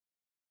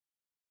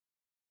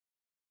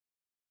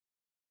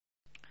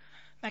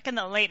Back in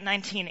the late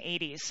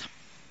 1980s,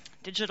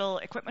 Digital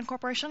Equipment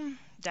Corporation,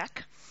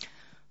 DEC,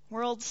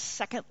 world's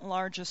second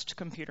largest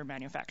computer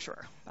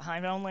manufacturer,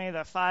 behind only the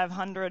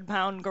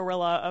 500-pound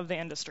gorilla of the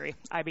industry,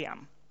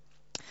 IBM.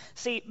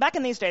 See, back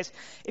in these days,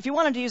 if you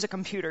wanted to use a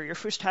computer, you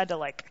first had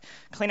to,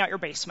 clean out your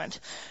basement,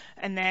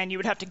 and then you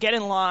would have to get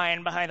in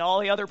line behind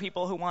all the other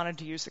people who wanted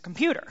to use the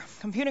computer.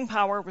 Computing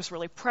power was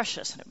really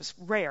precious, and it was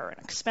rare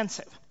and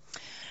expensive.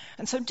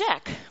 And so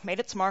DEC made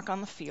its mark on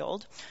the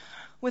field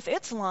with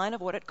its line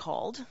of what it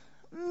called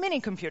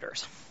mini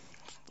computers,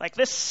 like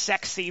this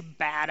sexy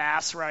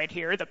badass right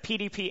here, the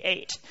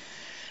PDP-8.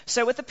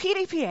 So with the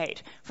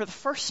PDP-8, for the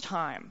first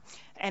time,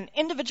 an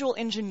individual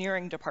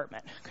engineering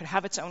department could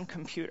have its own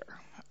computer.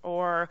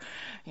 Or,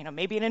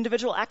 maybe an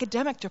individual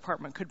academic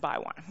department could buy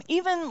one.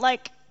 Even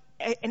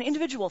an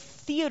individual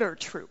theater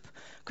troupe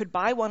could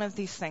buy one of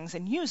these things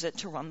and use it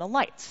to run the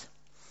lights.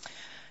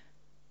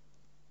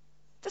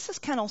 This is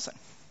Ken Olsen.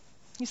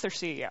 He's their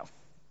CEO.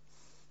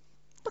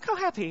 Look how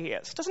happy he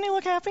is. Doesn't he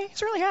look happy?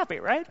 He's really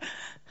happy, right?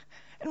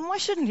 And why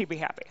shouldn't he be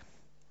happy?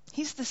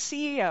 He's the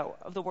CEO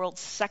of the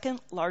world's second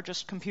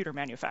largest computer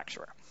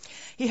manufacturer.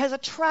 He has a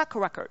track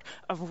record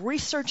of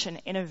research and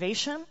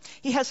innovation.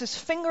 He has his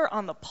finger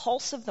on the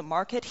pulse of the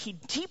market. He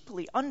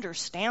deeply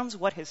understands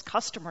what his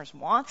customers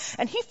want,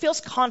 and he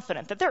feels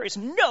confident that there is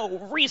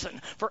no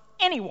reason for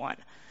anyone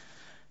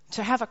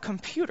to have a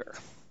computer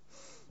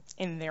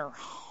in their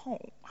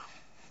home.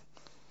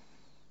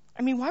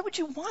 I mean, why would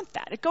you want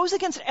that? It goes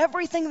against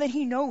everything that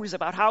he knows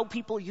about how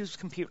people use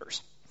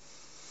computers.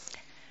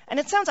 And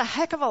it sounds a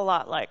heck of a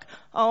lot like,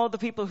 the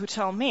people who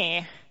tell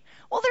me,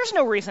 well, there's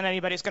no reason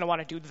anybody's going to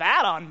want to do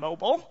that on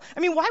mobile. I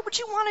mean, why would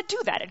you want to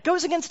do that? It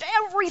goes against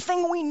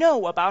everything we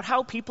know about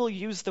how people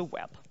use the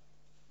web.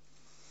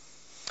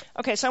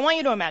 Okay, so I want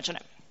you to imagine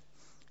it.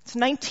 It's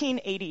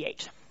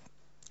 1988.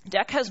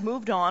 DEC has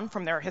moved on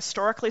from their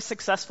historically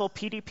successful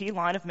PDP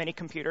line of mini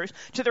computers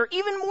to their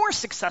even more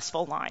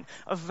successful line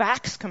of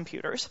VAX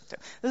computers. So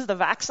this is the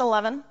VAX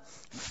 11,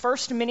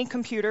 first mini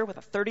computer with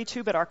a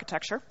 32-bit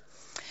architecture.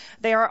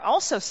 They are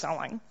also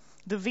selling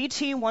the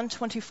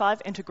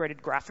VT125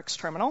 integrated graphics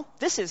terminal.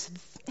 This is,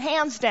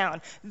 hands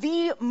down,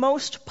 the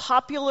most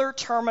popular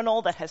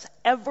terminal that has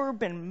ever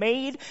been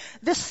made.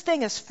 This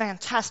thing is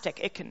fantastic.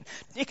 It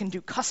can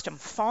do custom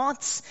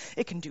fonts.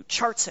 It can do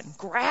charts and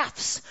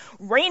graphs.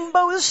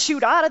 Rainbows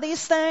shoot out of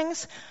these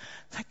things.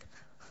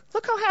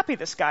 Look how happy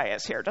this guy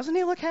is here. Doesn't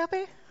he look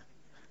happy?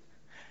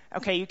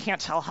 Okay, you can't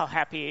tell how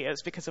happy he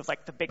is because of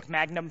the big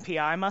Magnum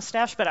PI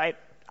mustache, but I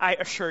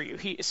assure you,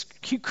 he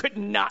could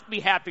not be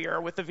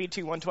happier with the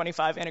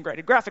VT125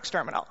 integrated graphics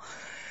terminal.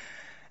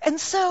 And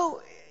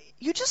so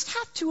you just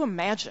have to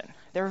imagine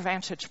their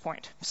vantage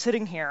point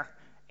sitting here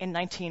in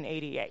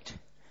 1988.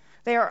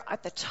 They are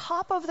at the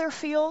top of their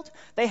field.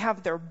 They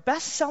have their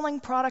best-selling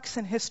products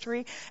in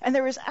history, and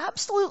there is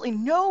absolutely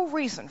no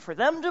reason for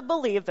them to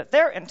believe that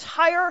their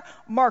entire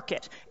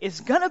market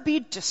is going to be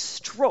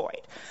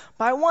destroyed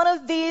by one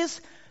of these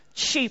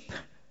cheap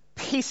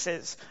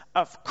pieces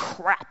of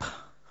crap.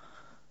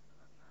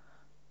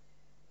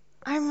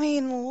 I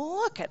mean,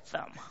 look at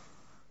them.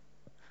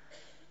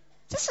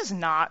 This is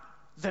not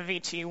the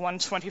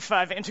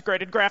VT125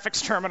 integrated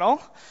graphics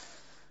terminal.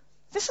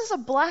 This is a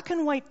black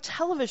and white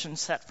television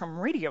set from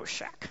Radio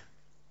Shack.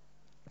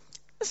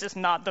 This is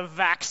not the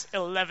VAX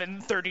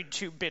 11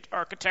 32-bit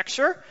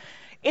architecture.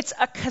 It's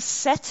a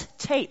cassette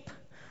tape.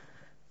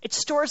 It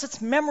stores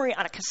its memory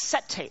on a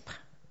cassette tape.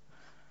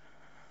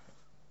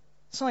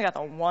 It's only got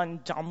the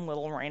one dumb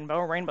little rainbow.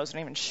 Rainbows don't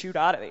even shoot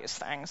out of these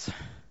things.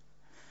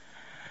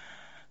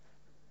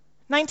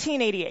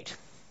 1988.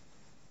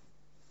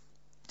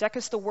 DEC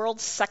is the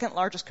world's second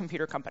largest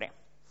computer company.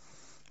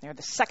 They're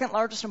the second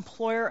largest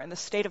employer in the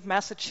state of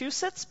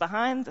Massachusetts,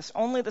 behind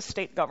only the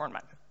state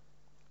government.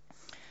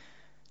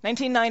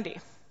 1990,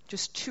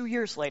 just 2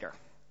 years later,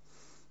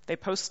 they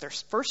post their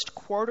first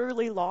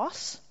quarterly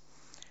loss,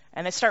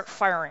 and they start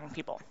firing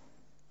people.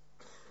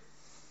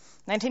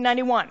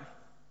 1991,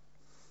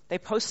 they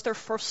post their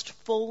first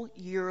full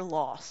year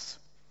loss.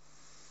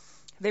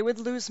 They would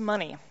lose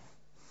money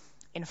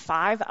in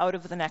 5 out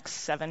of the next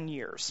 7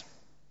 years.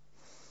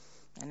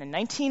 And in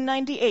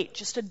 1998,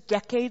 just a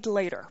decade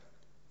later,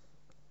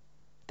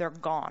 they're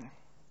gone.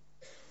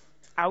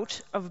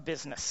 Out of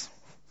business.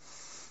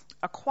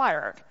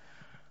 Acquired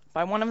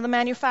by one of the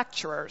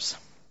manufacturers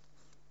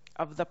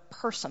of the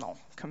personal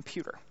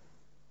computer.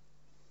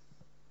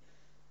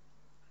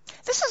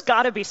 This has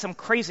got to be some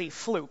crazy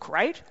fluke,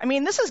 right? I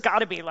mean, this has got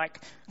to be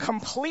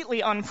completely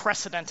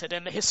unprecedented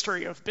in the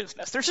history of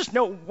business. There's just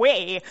no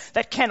way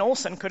that Ken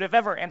Olsen could have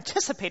ever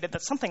anticipated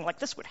that something like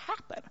this would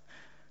happen,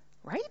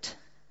 right?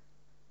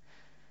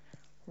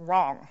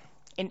 Wrong.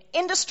 In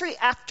industry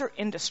after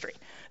industry,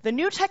 the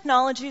new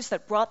technologies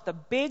that brought the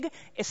big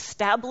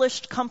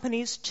established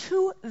companies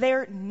to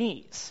their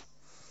knees,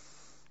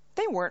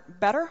 they weren't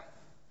better.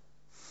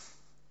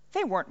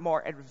 They weren't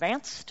more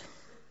advanced.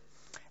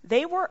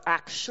 They were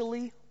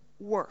actually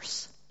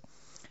worse.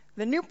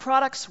 The new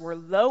products were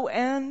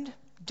low-end,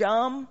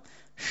 dumb,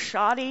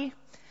 shoddy,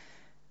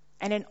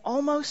 and in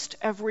almost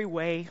every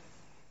way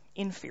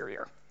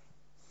inferior.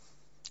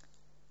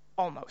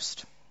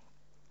 Almost.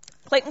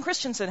 Clayton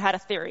Christensen had a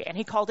theory, and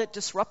he called it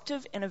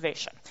disruptive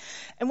innovation.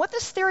 And what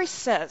this theory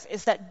says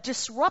is that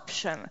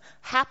disruption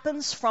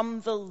happens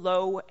from the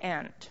low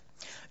end.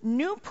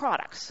 New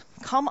products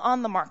come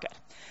on the market,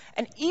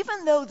 and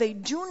even though they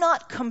do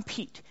not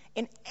compete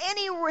in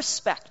any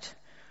respect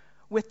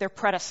with their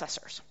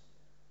predecessors,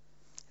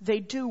 they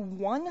do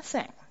one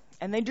thing,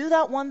 and they do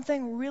that one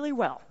thing really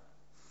well.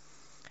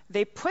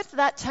 They put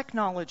that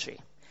technology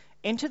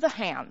into the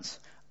hands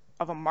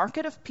of a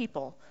market of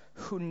people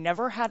who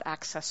never had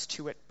access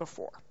to it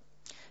before.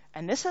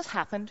 And this has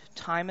happened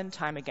time and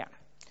time again.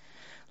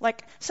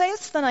 Like, say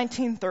it's the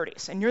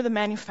 1930s, and you're the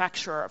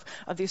manufacturer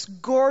of these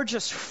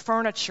gorgeous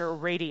furniture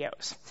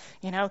radios.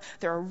 You know,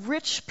 they're a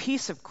rich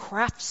piece of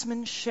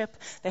craftsmanship.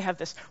 They have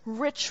this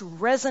rich,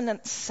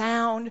 resonant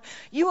sound.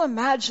 You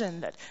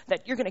imagine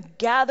that you're going to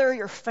gather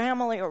your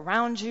family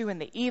around you in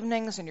the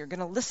evenings, and you're going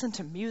to listen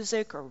to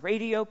music or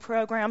radio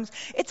programs.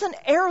 It's an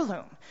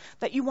heirloom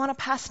that you want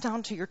to pass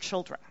down to your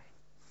children.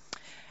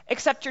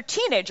 Except your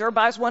teenager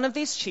buys one of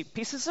these cheap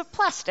pieces of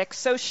plastic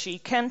so she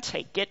can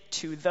take it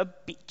to the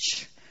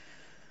beach.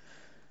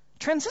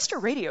 Transistor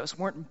radios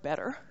weren't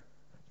better.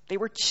 They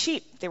were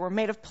cheap. They were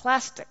made of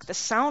plastic. The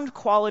sound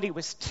quality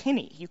was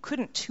tinny. You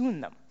couldn't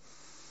tune them.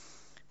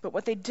 But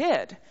what they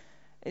did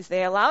is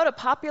they allowed a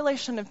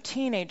population of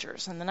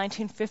teenagers in the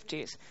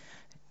 1950s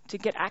to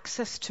get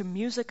access to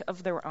music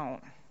of their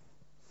own.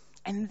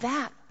 And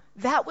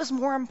that was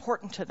more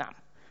important to them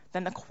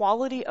than the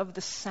quality of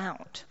the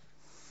sound.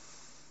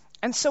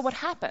 And so what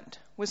happened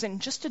was in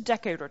just a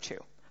decade or two,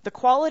 the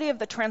quality of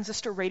the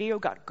transistor radio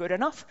got good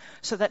enough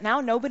so that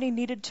now nobody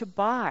needed to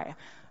buy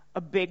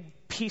a big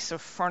piece of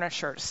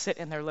furniture to sit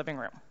in their living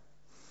room.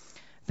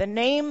 The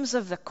names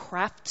of the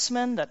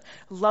craftsmen that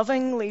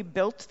lovingly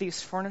built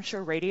these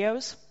furniture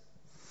radios,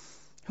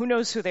 who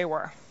knows who they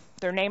were?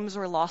 Their names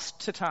were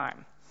lost to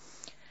time.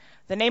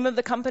 The name of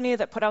the company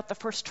that put out the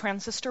first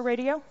transistor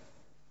radio,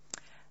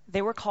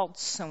 they were called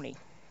Sony.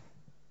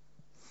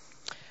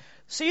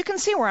 So you can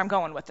see where I'm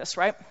going with this,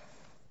 right?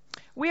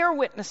 We are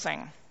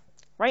witnessing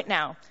right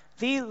now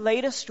the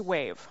latest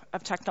wave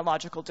of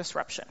technological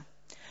disruption.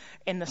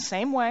 In the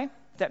same way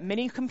that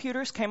mini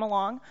computers came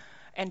along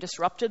and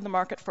disrupted the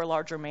market for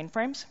larger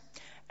mainframes,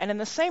 and in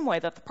the same way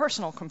that the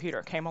personal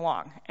computer came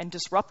along and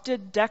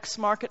disrupted DEC's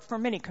market for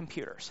mini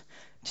computers,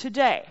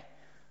 today,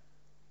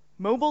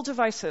 mobile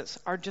devices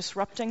are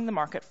disrupting the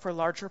market for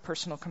larger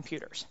personal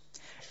computers.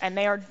 And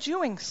they are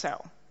doing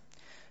so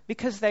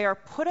because they are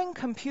putting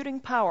computing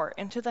power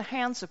into the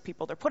hands of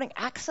people. They're putting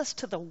access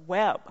to the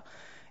web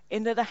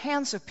into the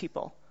hands of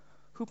people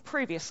who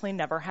previously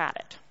never had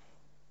it.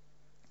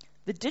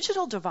 The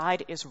digital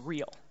divide is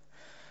real.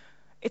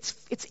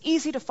 It's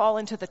easy to fall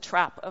into the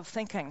trap of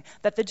thinking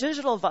that the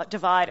digital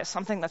divide is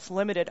something that's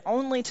limited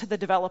only to the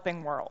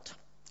developing world.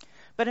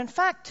 But in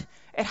fact,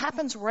 it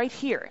happens right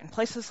here in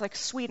places like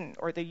Sweden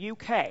or the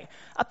UK.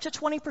 Up to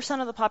 20%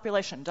 of the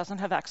population doesn't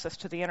have access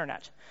to the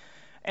internet.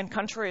 In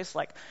countries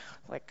like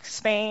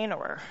Spain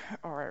or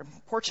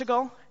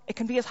Portugal, it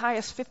can be as high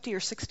as 50 or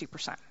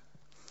 60%.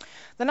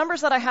 The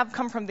numbers that I have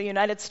come from the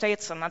United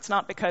States, and that's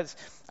not because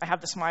I have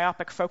this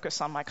myopic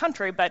focus on my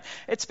country, but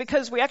it's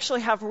because we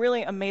actually have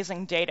really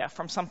amazing data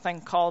from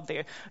something called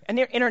the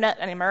Internet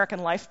and American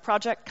Life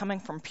Project coming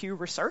from Pew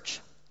Research.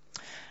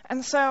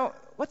 And so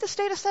what this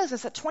data says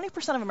is that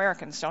 20% of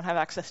Americans don't have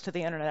access to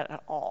the internet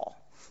at all.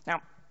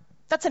 Now,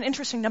 that's an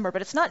interesting number,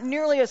 but it's not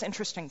nearly as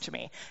interesting to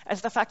me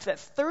as the fact that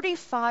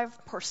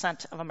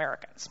 35% of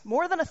Americans,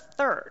 more than a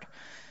third,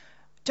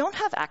 don't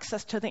have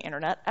access to the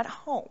internet at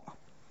home.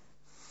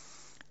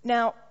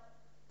 Now,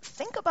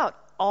 think about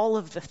all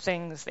of the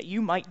things that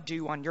you might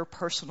do on your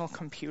personal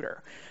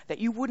computer that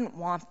you wouldn't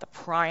want the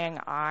prying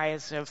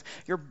eyes of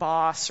your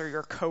boss or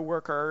your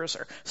coworkers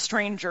or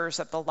strangers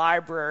at the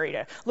library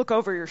to look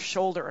over your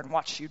shoulder and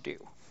watch you do.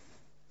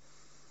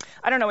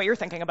 I don't know what you're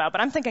thinking about,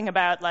 but I'm thinking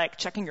about like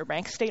checking your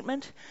bank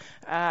statement,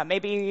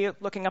 maybe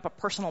looking up a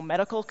personal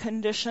medical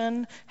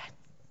condition,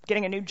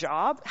 getting a new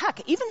job,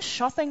 heck, even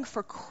shopping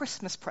for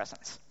Christmas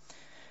presents.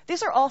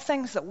 These are all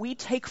things that we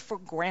take for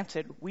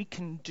granted we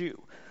can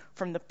do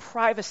from the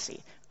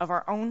privacy of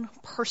our own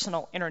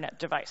personal internet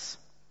device.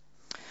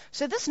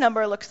 So this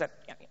number looks at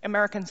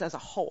Americans as a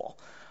whole,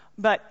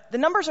 but the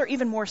numbers are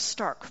even more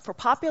stark for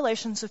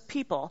populations of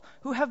people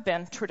who have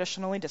been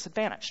traditionally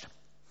disadvantaged.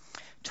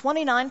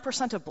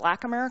 29% of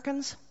Black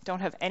Americans don't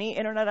have any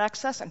internet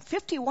access, and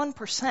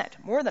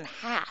 51%, more than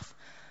half,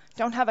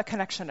 don't have a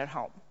connection at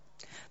home.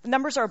 The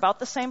numbers are about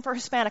the same for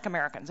Hispanic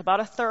Americans, about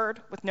a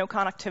third with no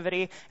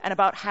connectivity and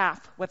about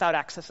half without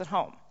access at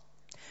home.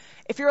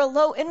 If you're a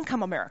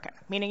low-income American,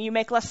 meaning you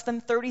make less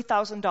than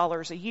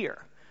 $30,000 a year,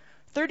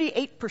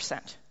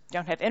 38%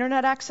 don't have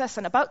internet access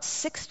and about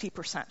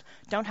 60%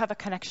 don't have a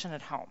connection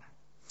at home.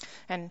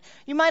 And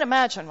you might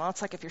imagine, well,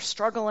 it's like if you're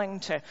struggling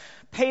to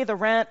pay the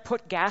rent,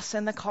 put gas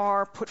in the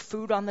car, put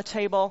food on the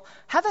table,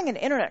 having an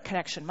internet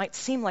connection might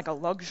seem like a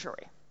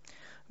luxury.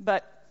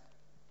 But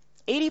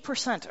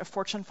 80% of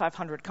Fortune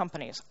 500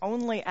 companies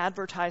only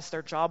advertise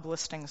their job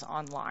listings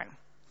online.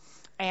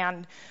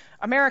 And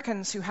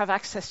Americans who have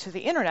access to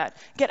the internet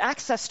get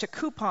access to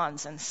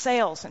coupons and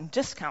sales and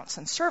discounts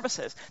and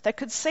services that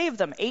could save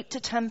them $8,000 to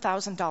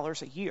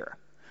 $10,000 a year.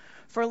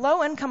 For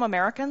low-income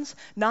Americans,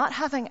 not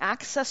having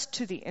access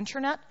to the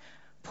internet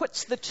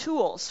puts the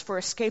tools for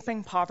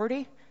escaping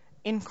poverty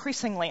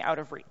increasingly out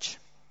of reach.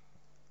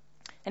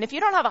 And if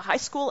you don't have a high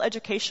school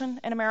education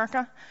in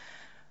America,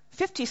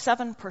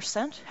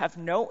 57% have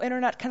no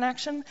internet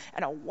connection,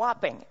 and a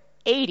whopping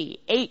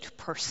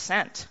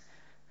 88%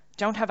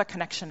 don't have a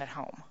connection at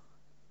home.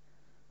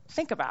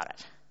 Think about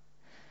it.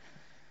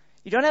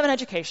 You don't have an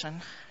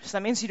education, so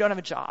that means you don't have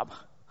a job.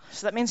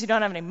 So that means you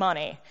don't have any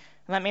money,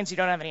 and that means you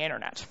don't have any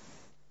internet.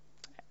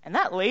 And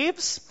that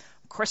leaves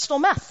crystal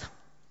meth.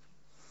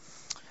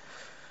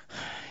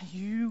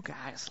 You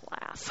guys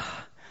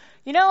laugh.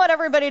 You know what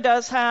everybody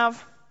does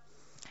have?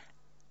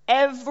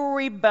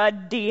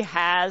 Everybody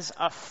has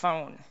a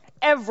phone.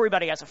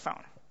 Everybody has a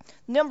phone.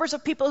 Numbers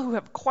of people who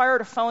have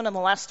acquired a phone in the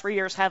last 3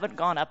 years haven't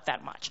gone up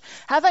that much.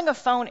 Having a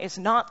phone is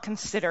not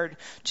considered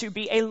to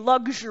be a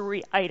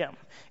luxury item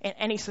in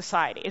any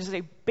society. It is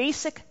a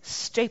basic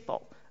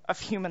staple of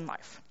human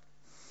life.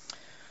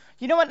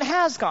 You know what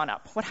has gone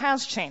up? What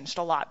has changed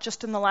a lot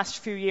just in the last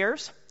few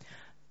years?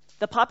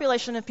 The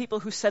population of people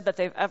who said that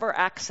they've ever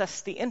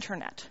accessed the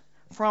internet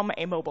from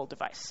a mobile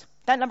device.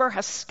 That number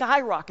has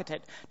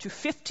skyrocketed to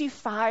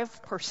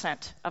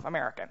 55% of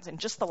Americans in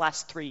just the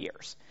last 3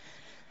 years.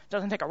 It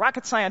doesn't take a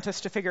rocket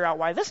scientist to figure out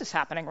why this is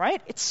happening,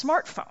 right? It's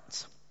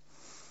smartphones.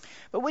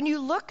 But when you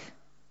look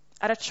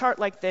at a chart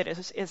like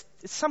this, it's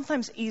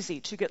sometimes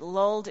easy to get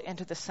lulled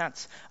into the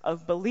sense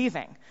of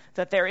believing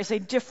that there is a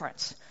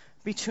difference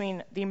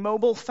between the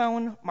mobile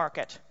phone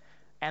market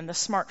and the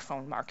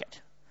smartphone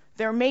market.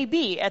 There may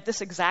be, at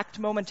this exact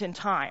moment in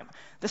time,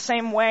 the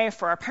same way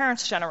for our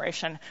parents'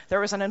 generation,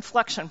 there was an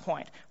inflection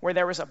point where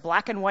there was a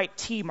black and white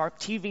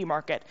TV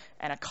market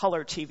and a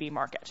color TV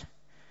market.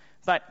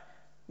 But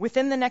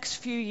within the next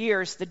few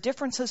years, the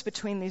differences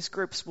between these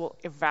groups will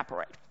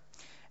evaporate.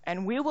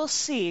 And we will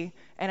see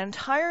an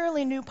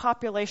entirely new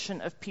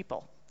population of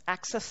people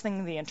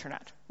accessing the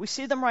internet. We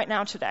see them right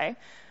now today.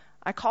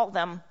 I call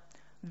them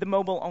the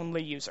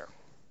mobile-only user.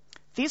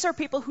 These are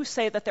people who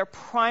say that their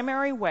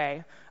primary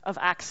way of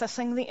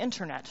accessing the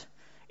internet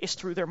is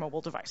through their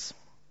mobile device.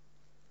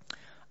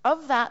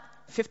 Of that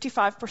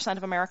 55%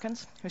 of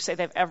Americans who say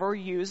they've ever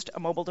used a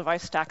mobile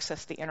device to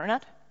access the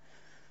internet,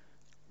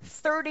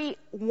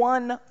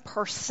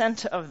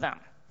 31% of them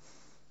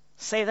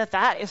say that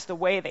that is the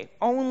way they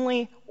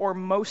only or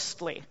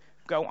mostly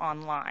go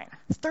online.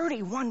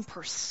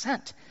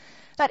 31%.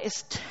 That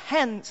is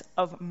tens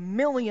of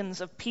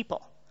millions of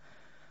people.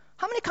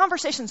 How many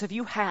conversations have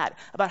you had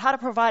about how to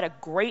provide a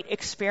great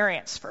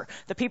experience for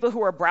the people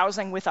who are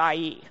browsing with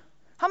IE?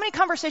 How many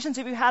conversations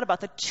have you had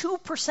about the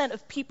 2%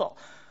 of people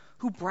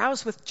who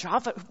browse with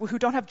Java, who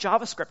don't have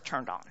JavaScript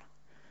turned on?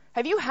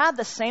 Have you had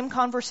the same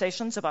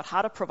conversations about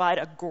how to provide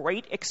a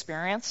great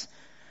experience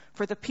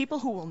for the people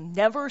who will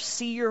never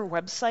see your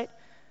website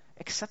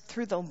except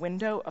through the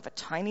window of a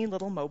tiny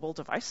little mobile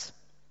device?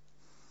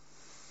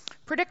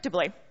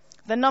 Predictably,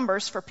 the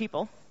numbers for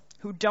people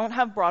who don't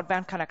have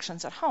broadband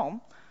connections at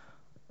home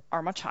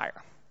are much higher.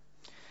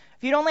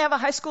 If you only have a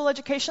high school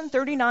education,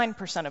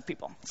 39% of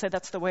people say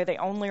that's the way they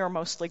only or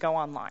mostly go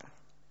online.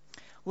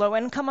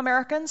 Low-income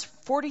Americans,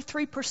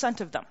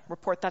 43% of them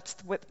report that's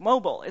with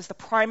mobile is the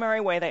primary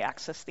way they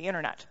access the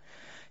internet.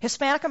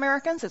 Hispanic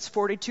Americans, it's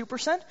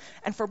 42%,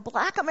 and for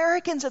Black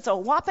Americans, it's a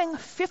whopping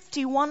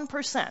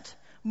 51%.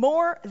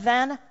 More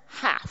than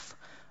half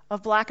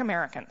of Black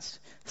Americans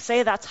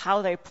say that's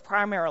how they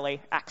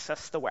primarily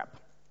access the web.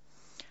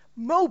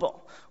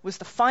 Mobile was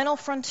the final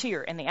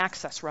frontier in the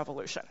access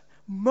revolution.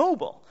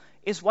 Mobile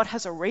is what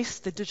has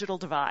erased the digital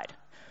divide.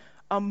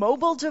 A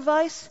mobile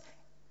device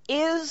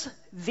is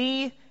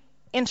the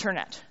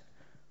internet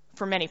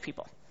for many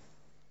people.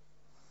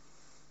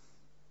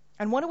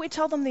 And what do we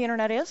tell them the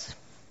internet is?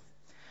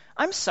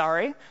 I'm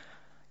sorry,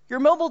 your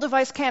mobile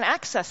device can't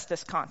access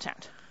this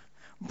content.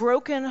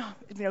 Broken,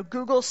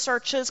 Google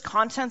searches,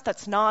 content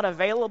that's not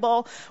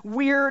available,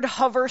 weird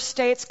hover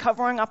states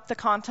covering up the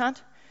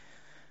content.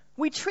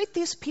 We treat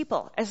these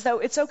people as though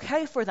it's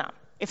okay for them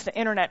if the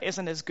internet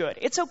isn't as good.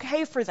 It's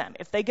okay for them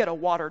if they get a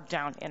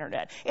watered-down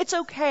internet. It's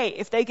okay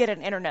if they get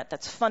an internet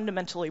that's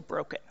fundamentally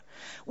broken.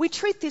 We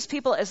treat these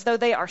people as though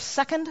they are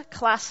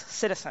second-class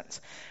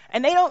citizens,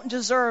 and they don't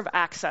deserve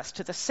access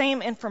to the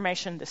same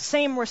information, the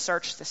same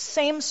research, the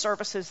same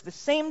services, the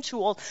same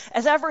tools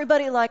as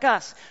everybody like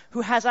us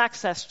who has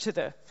access to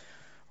the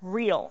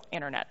real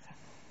internet.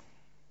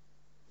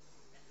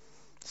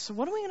 So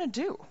what are we going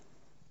to do?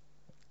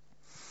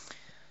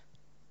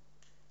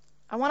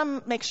 I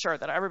want to make sure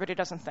that everybody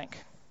doesn't think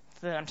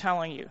that I'm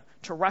telling you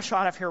to rush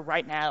out of here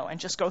right now and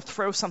just go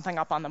throw something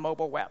up on the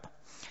mobile web.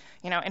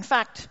 In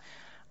fact,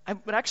 I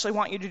would actually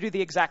want you to do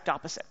the exact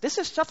opposite. This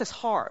stuff is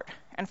hard.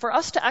 And for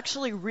us to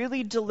actually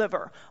really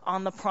deliver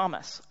on the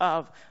promise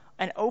of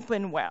an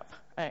open web,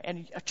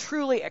 a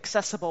truly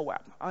accessible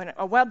web,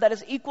 a web that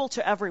is equal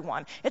to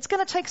everyone, it's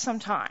going to take some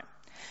time.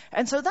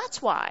 And so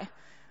that's why,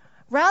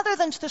 rather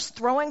than just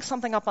throwing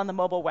something up on the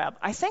mobile web,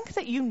 I think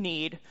that you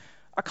need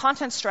a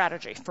content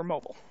strategy for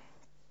mobile.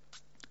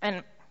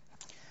 And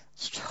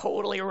it's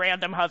totally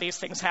random how these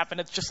things happen.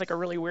 It's just like a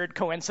really weird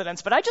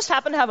coincidence. But I just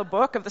happen to have a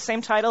book of the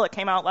same title. It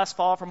came out last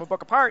fall from A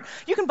Book Apart.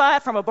 You can buy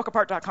it from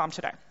abookapart.com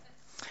today.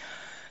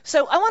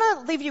 So I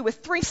want to leave you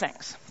with 3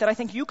 things that I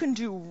think you can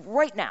do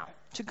right now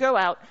to go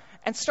out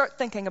and start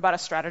thinking about a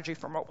strategy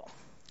for mobile.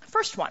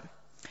 First one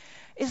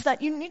is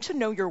that you need to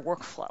know your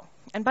workflow.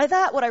 And by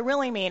that, what I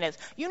really mean is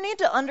you need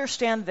to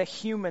understand the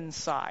human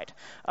side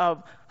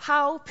of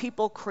how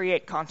people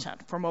create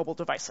content for mobile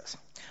devices.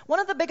 One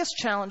of the biggest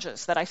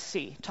challenges that I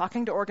see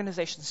talking to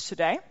organizations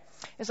today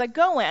is I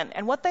go in,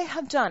 and what they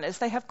have done is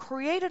they have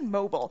created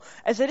mobile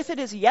as if it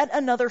is yet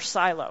another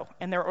silo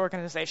in their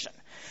organization.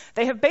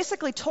 They have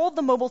basically told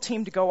the mobile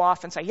team to go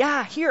off and say,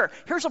 yeah, here's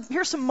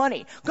some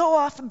money. Go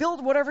off and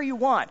build whatever you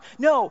want.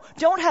 No,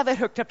 don't have it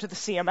hooked up to the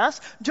CMS.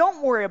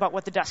 Don't worry about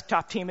what the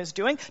desktop team is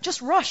doing.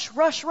 Just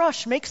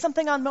rush, make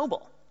something on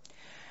mobile.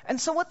 And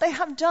so what they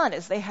have done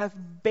is they have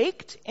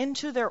baked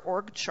into their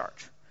org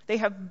chart, they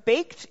have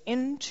baked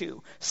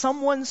into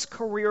someone's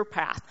career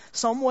path,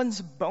 someone's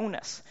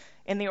bonus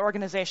in the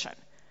organization,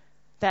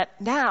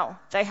 that now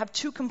they have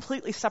 2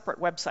 completely separate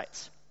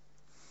websites.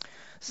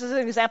 This is an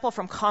example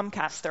from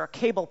Comcast. They're a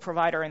cable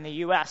provider in the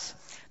US.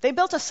 They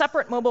built a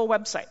separate mobile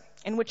website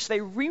in which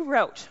they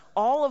rewrote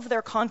all of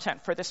their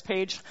content for this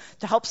page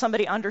to help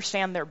somebody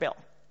understand their bill.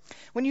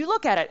 When you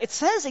look at it, it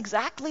says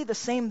exactly the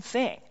same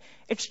thing.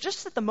 It's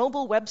just that the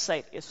mobile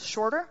website is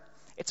shorter,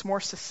 it's more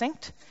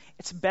succinct,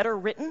 it's better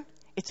written,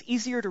 it's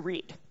easier to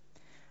read.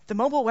 The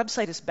mobile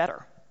website is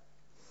better.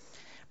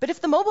 But if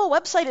the mobile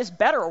website is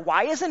better,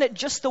 why isn't it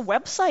just the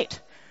website?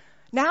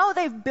 Now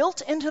they've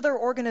built into their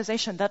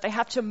organization that they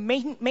have to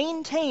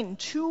maintain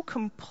 2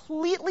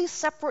 completely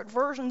separate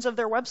versions of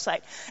their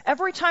website.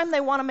 Every time they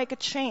want to make a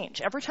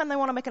change, every time they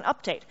want to make an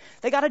update,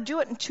 they got to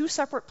do it in 2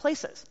 separate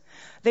places.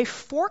 They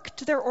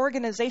forked their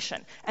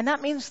organization, and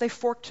that means they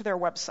forked their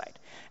website.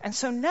 And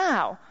so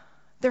now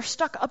they're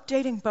stuck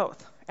updating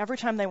both every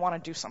time they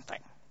want to do something.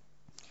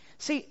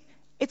 See,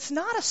 it's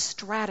not a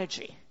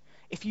strategy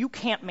if you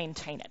can't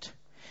maintain it.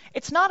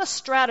 It's not a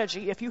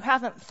strategy if you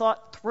haven't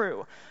thought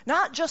through,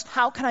 not just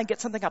how can I get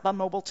something up on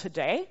mobile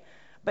today,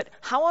 but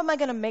how am I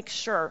going to make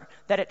sure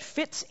that it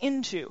fits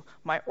into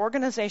my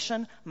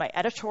organization, my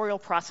editorial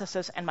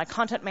processes, and my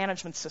content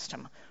management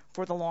system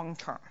for the long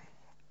term.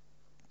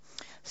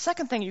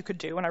 Second thing you could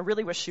do, and I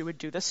really wish you would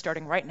do this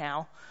starting right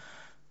now,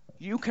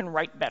 you can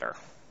write better.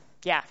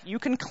 Yeah, you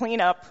can clean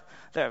up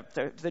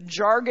the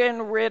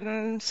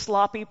jargon-ridden,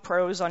 sloppy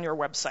prose on your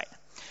website.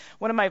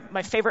 One of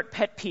my favorite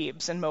pet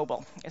peeves in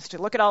mobile is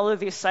to look at all of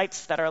these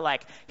sites that are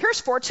like, here's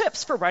 4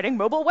 tips for writing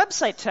mobile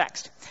website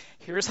text.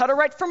 Here's how to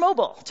write for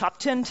mobile, top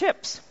 10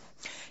 tips.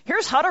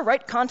 Here's how to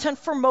write content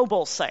for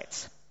mobile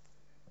sites.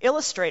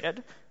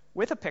 Illustrated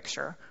with a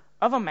picture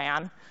of a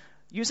man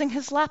using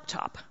his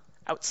laptop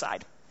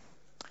outside.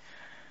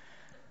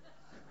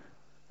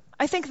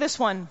 I think this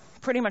one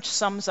pretty much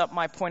sums up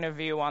my point of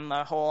view on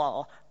the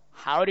whole,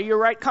 how do you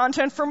write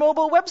content for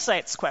mobile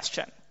websites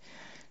question.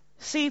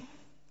 See,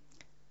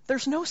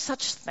 there's no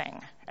such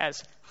thing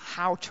as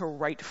how to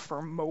write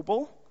for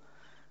mobile.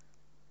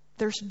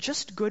 There's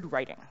just good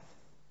writing.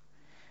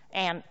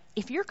 And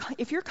if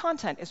your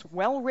content is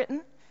well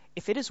written,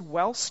 if it is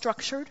well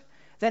structured,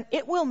 then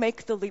it will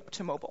make the leap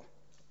to mobile.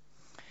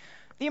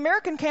 The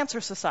American Cancer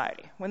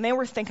Society, when they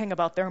were thinking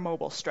about their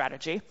mobile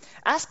strategy,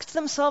 asked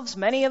themselves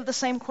many of the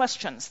same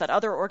questions that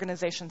other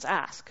organizations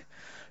ask.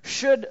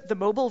 Should the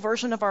mobile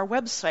version of our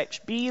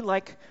website be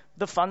like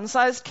the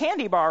fun-sized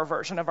candy bar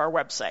version of our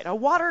website, a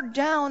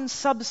watered-down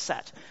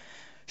subset?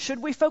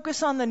 Should we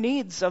focus on the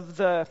needs of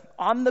the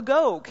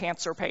on-the-go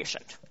cancer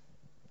patient?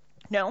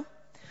 No.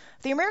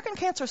 The American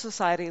Cancer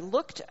Society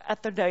looked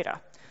at the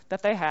data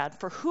that they had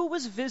for who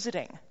was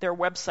visiting their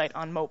website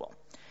on mobile,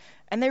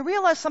 and they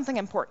realized something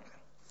important.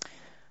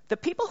 The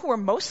people who were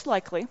most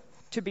likely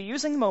to be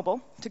using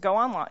mobile to go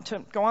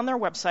on their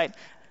website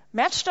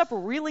matched up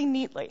really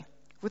neatly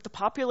with the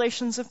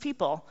populations of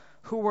people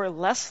who were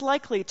less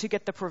likely to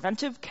get the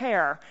preventive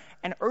care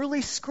and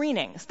early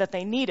screenings that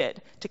they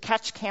needed to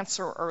catch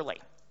cancer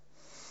early.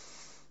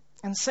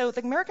 And so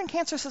the American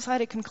Cancer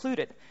Society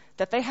concluded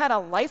that they had a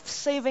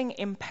life-saving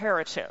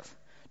imperative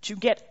to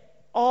get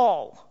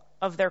all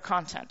of their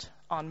content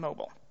on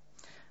mobile.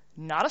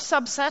 Not a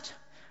subset,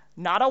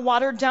 not a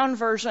watered-down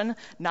version,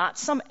 not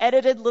some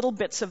edited little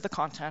bits of the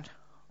content,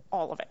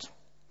 all of it.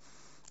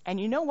 And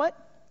you know what?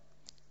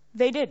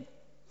 They did.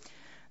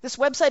 This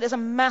website is a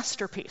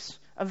masterpiece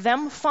of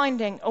them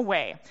finding a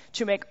way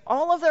to make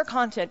all of their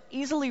content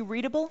easily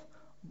readable,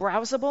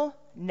 browsable,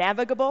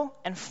 navigable,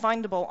 and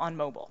findable on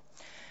mobile.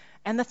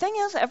 And the thing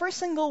is, every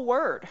single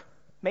word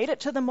made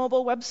it to the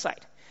mobile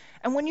website.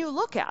 And when you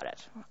look at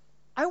it,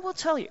 I will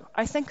tell you,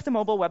 I think the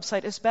mobile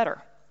website is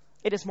better.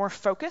 It is more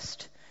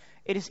focused,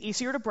 it is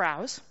easier to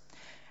browse,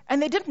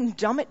 and they didn't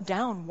dumb it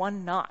down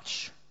one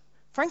notch.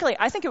 Frankly,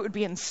 I think it would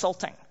be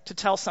insulting to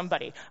tell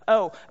somebody,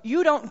 oh,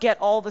 you don't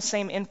get all the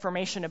same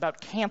information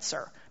about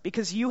cancer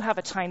because you have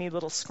a tiny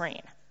little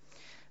screen.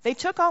 They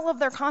took all of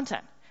their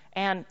content.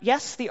 And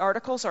yes, the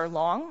articles are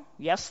long.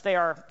 Yes, they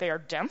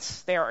are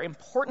dense. They are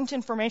important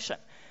information.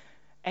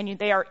 And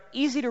they are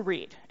easy to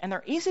read. And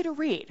they're easy to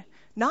read,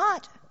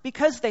 not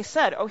because they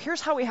said, oh, here's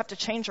how we have to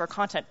change our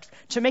content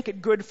to make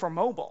it good for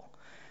mobile.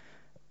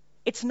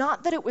 It's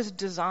not that it was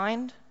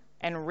designed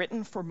and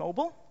written for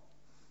mobile.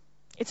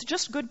 It's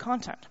just good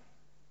content.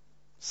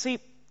 See,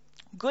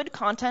 good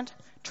content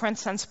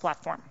transcends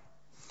platform.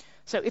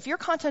 So if your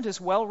content is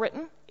well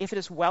written, if it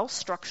is well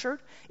structured,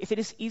 if it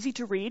is easy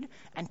to read,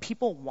 and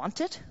people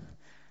want it,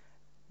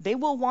 they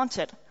will want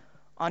it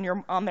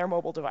on their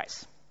mobile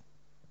device.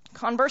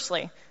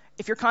 Conversely,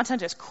 if your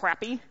content is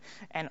crappy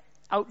and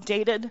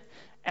outdated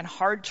and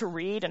hard to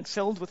read and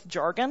filled with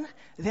jargon,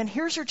 then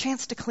here's your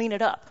chance to clean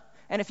it up.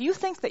 And if you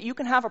think that you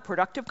can have a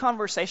productive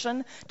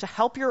conversation to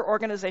help your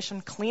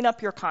organization clean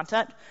up your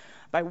content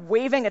by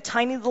waving a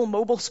tiny little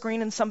mobile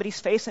screen in somebody's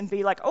face and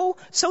be like, oh,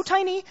 so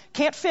tiny,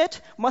 can't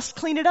fit, must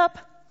clean it up,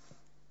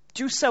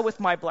 do so with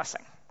my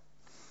blessing.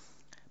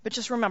 But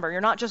just remember, you're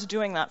not just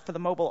doing that for the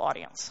mobile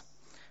audience.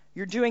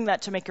 You're doing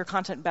that to make your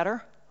content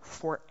better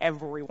for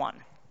everyone.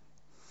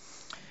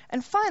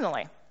 And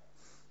finally,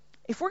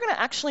 if we're going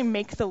to actually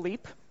make the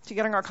leap to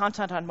getting our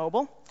content on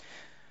mobile,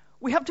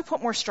 we have to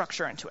put more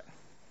structure into it.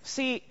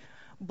 See,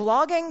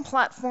 blogging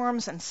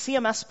platforms and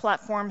CMS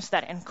platforms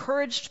that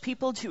encouraged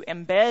people to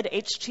embed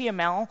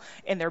HTML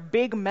in their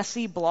big,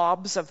 messy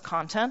blobs of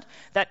content,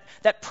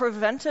 that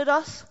prevented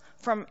us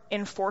from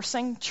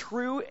enforcing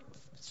true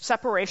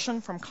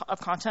separation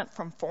of content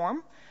from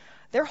form,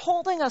 they're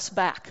holding us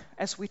back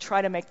as we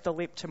try to make the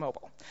leap to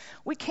mobile.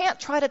 We can't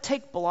try to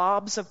take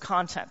blobs of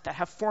content that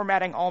have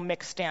formatting all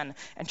mixed in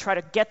and try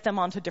to get them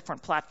onto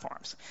different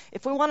platforms.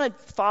 If we want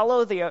to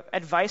follow the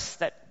advice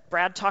that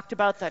Brad talked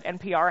about that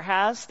NPR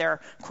has, their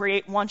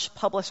create once,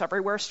 publish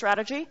everywhere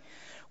strategy,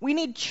 we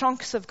need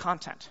chunks of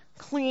content,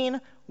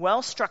 clean,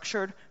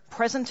 well-structured,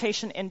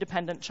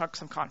 presentation-independent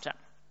chunks of content.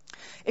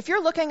 If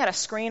you're looking at a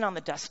screen on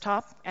the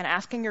desktop and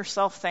asking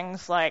yourself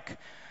things like,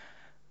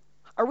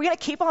 are we going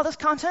to keep all this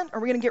content, or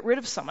are we going to get rid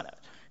of some of it?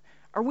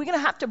 Are we going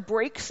to have to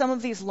break some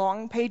of these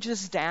long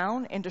pages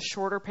down into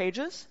shorter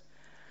pages?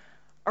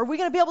 Are we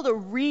going to be able to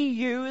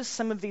reuse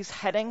some of these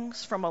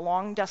headings from a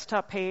long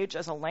desktop page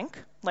as a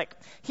link? Like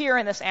here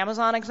in this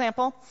Amazon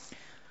example,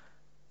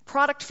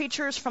 product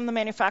features from the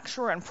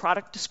manufacturer and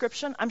product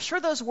description, I'm sure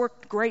those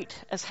work great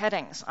as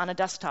headings on a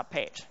desktop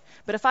page.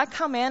 But if I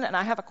come in and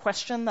I have a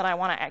question that I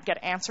want to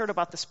get answered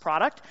about this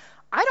product,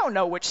 I don't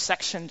know which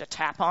section to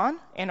tap on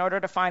in order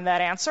to find that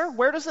answer.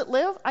 Where does it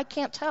live? I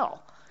can't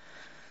tell.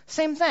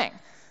 Same thing.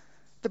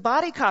 The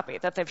body copy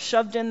that they've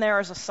shoved in there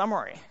as a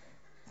summary.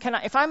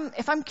 If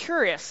I'm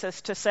curious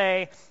as to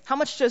say, how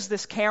much does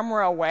this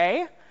camera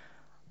weigh?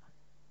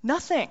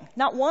 Nothing,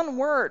 not one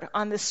word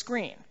on this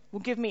screen will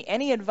give me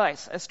any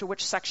advice as to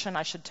which section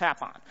I should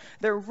tap on.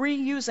 They're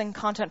reusing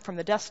content from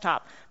the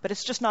desktop, but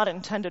it's just not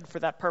intended for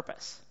that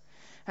purpose.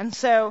 And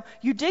so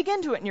you dig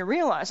into it and you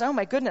realize, oh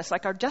my goodness,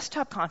 like our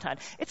desktop content,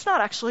 it's not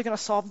actually going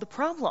to solve the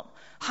problem.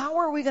 How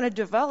are we going to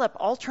develop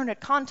alternate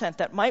content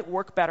that might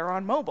work better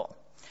on mobile?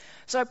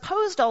 So I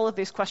posed all of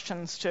these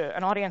questions to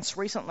an audience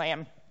recently,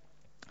 and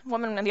a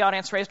woman in the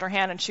audience raised her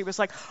hand and she was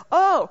like,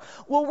 oh,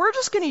 well, we're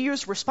just going to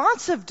use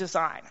responsive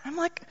design. I'm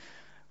like,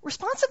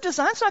 responsive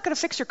design's not going to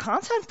fix your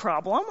content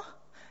problem.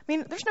 I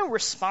mean, there's no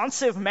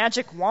responsive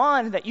magic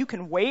wand that you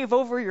can wave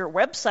over your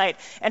website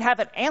and have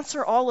it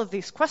answer all of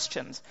these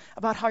questions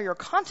about how your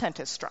content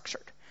is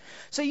structured.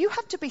 So you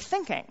have to be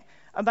thinking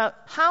about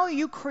how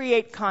you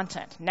create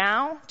content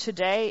now,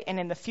 today, and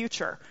in the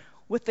future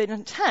with the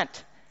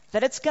intent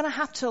that it's going to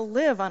have to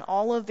live on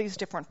all of these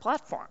different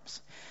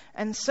platforms.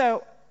 And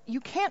so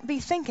you can't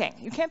be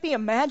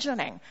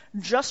imagining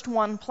just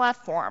one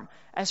platform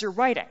as you're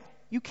writing.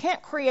 You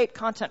can't create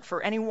content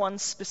for any one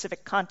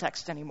specific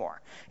context anymore.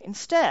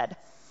 Instead,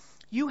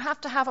 you have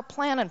to have a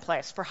plan in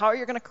place for how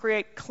you're going to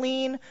create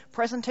clean,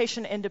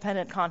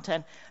 presentation-independent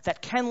content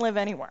that can live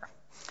anywhere.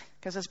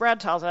 Because as Brad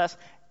tells us,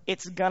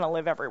 it's going to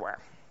live everywhere.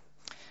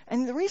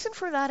 And the reason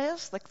for that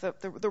is, like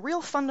the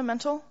real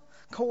fundamental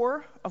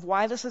core of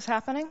why this is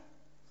happening,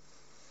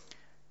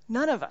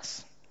 none of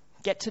us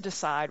get to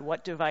decide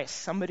what device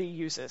somebody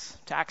uses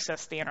to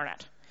access the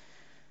internet.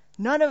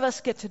 None of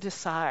us get to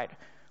decide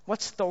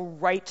what's the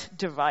right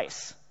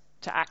device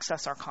to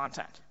access our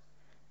content.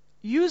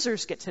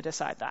 Users get to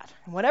decide that.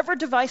 And whatever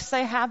device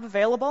they have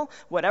available,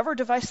 whatever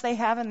device they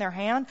have in their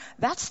hand,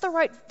 that's the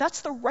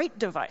right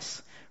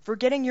device for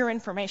getting your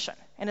information.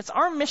 And it's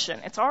our mission,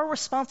 it's our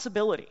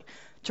responsibility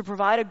to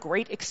provide a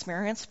great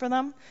experience for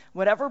them,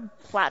 whatever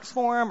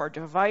platform or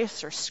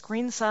device or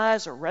screen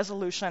size or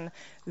resolution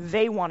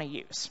they want to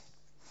use.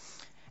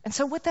 And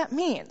so what that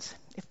means,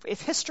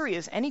 if history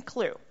is any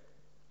clue,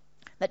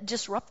 that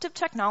disruptive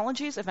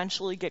technologies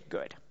eventually get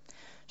good.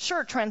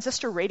 Sure,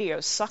 transistor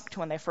radios sucked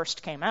when they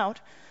first came out,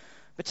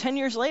 but 10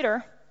 years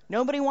later,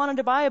 nobody wanted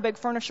to buy a big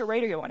furniture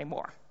radio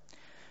anymore.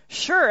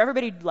 Sure,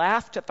 everybody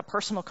laughed at the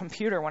personal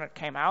computer when it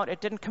came out.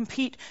 It didn't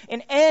compete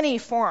in any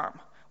form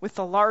with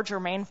the larger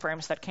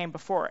mainframes that came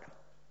before it.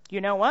 You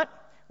know what?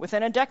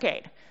 Within a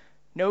decade,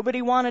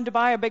 nobody wanted to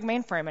buy a big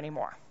mainframe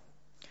anymore.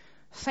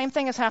 Same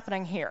thing is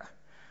happening here.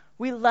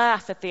 We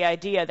laugh at the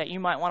idea that you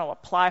might want to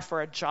apply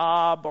for a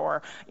job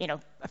or,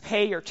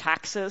 pay your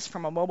taxes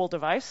from a mobile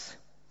device.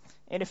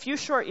 In a few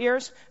short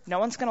years, no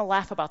one's going to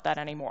laugh about that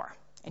anymore.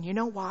 And you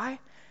know why?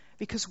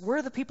 Because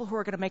we're the people who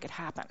are going to make it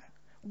happen.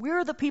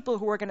 We're the people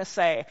who are going to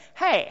say,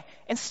 hey,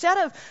 instead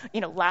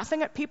of,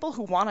 laughing at people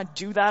who want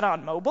to do that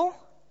on mobile,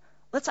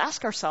 let's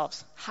ask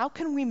ourselves, how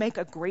can we make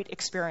a great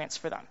experience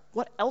for them?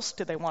 What else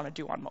do they want to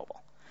do on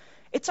mobile?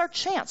 It's our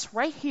chance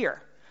right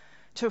here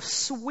to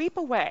sweep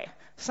away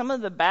some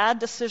of the bad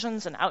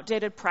decisions and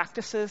outdated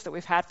practices that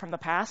we've had from the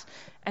past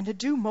and to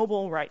do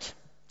mobile right.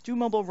 Do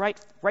mobile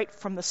right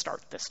from the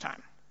start this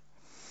time.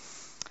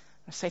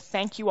 I say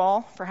thank you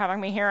all for having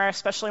me here. I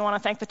especially want to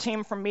thank the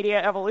team from Media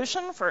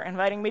Evolution for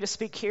inviting me to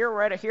speak here,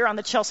 right here on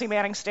the Chelsea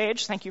Manning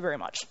stage. Thank you very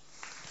much.